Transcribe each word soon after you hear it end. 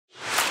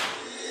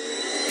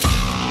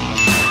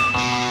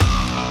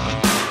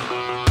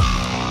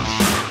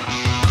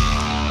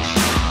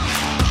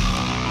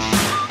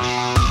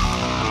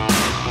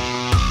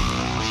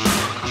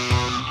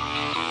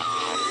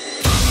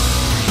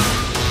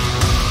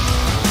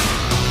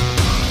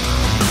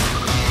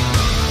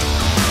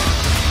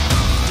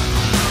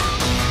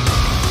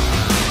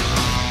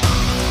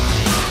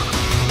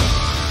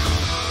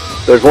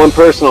There's one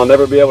person I'll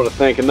never be able to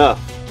thank enough.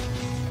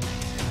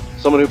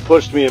 Someone who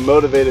pushed me and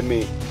motivated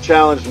me,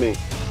 challenged me,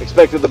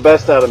 expected the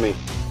best out of me.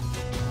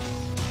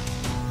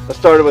 I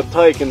started with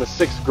Tyke in the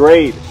 6th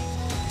grade.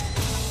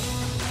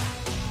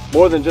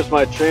 More than just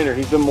my trainer,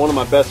 he's been one of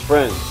my best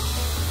friends.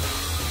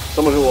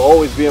 Someone who will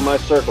always be in my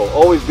circle,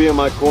 always be in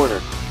my corner,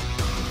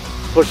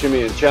 pushing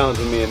me and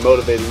challenging me and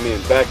motivating me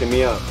and backing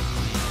me up.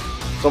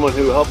 Someone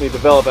who helped me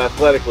develop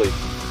athletically,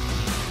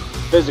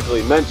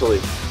 physically,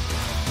 mentally.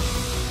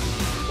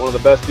 One of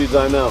the best dudes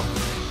I know.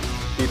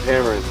 Keep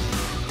hammering.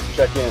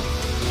 Check in.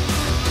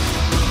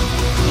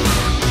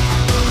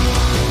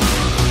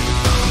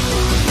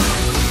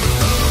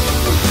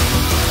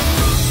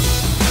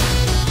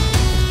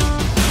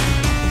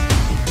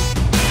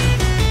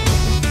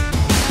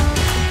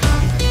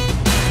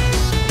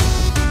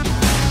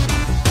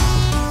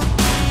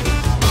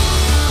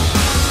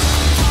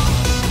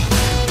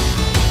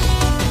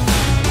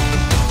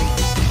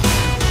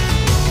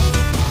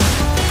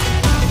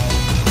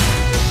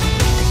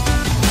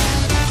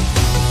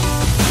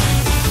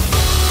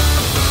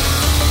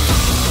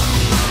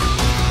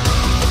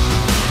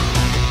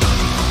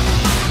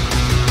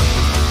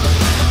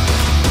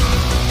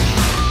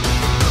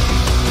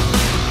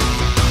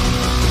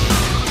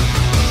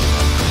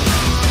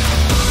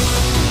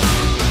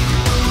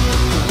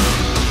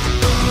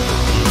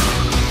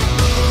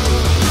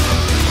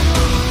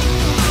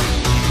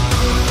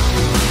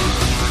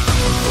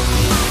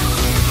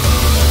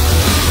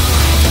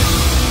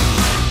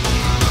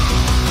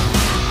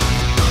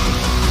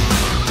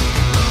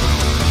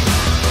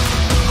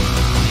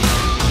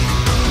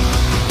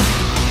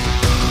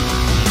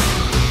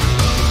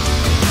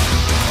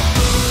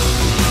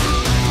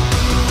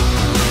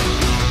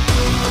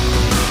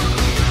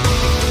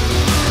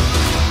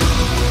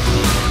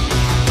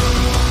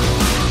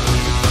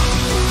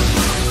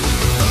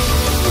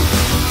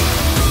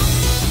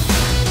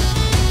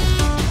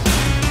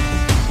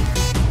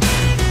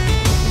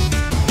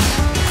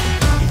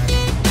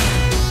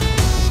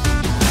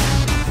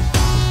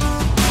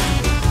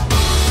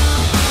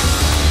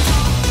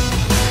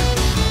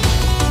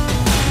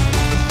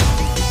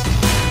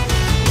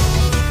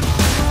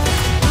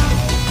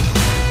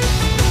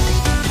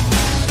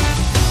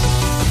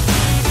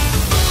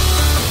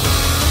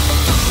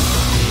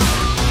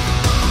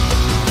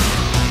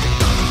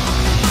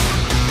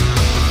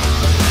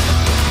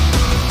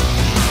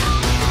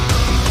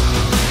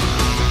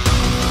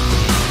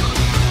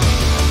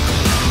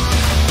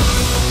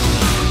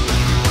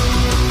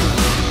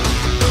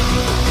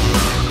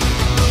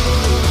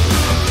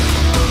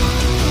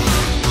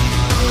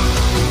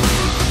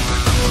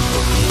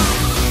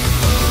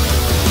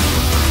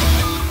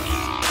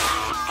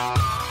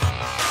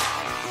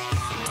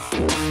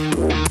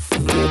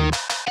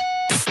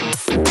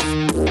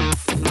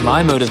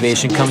 My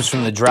motivation comes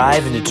from the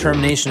drive and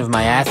determination of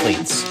my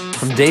athletes.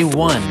 From day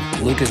one,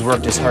 Luke has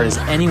worked as hard as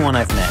anyone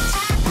I've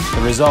met.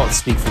 The results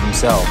speak for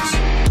themselves.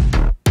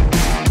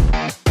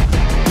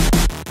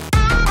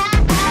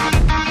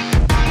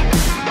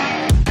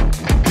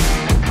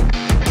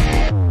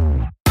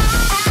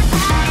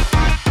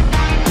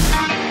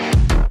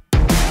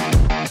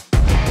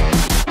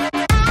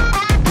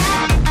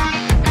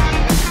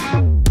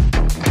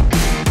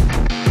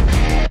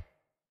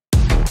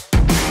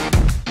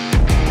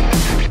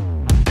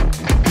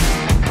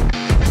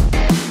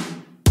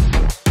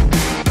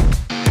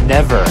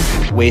 Never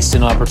waste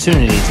an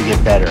opportunity to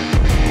get better.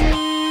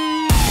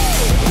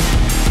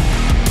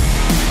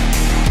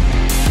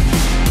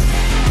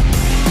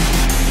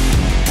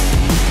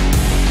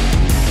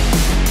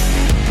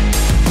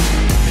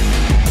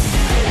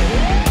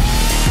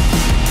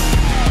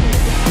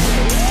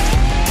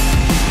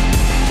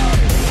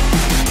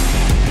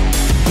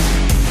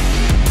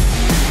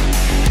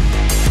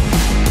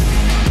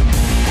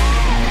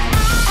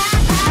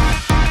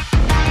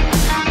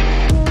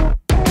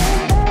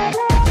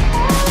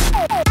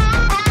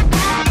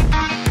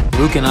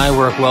 Luke and I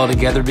work well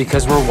together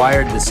because we're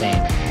wired the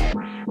same.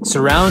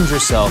 Surround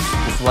yourself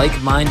with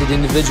like-minded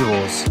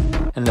individuals,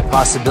 and the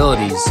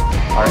possibilities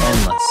are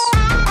endless.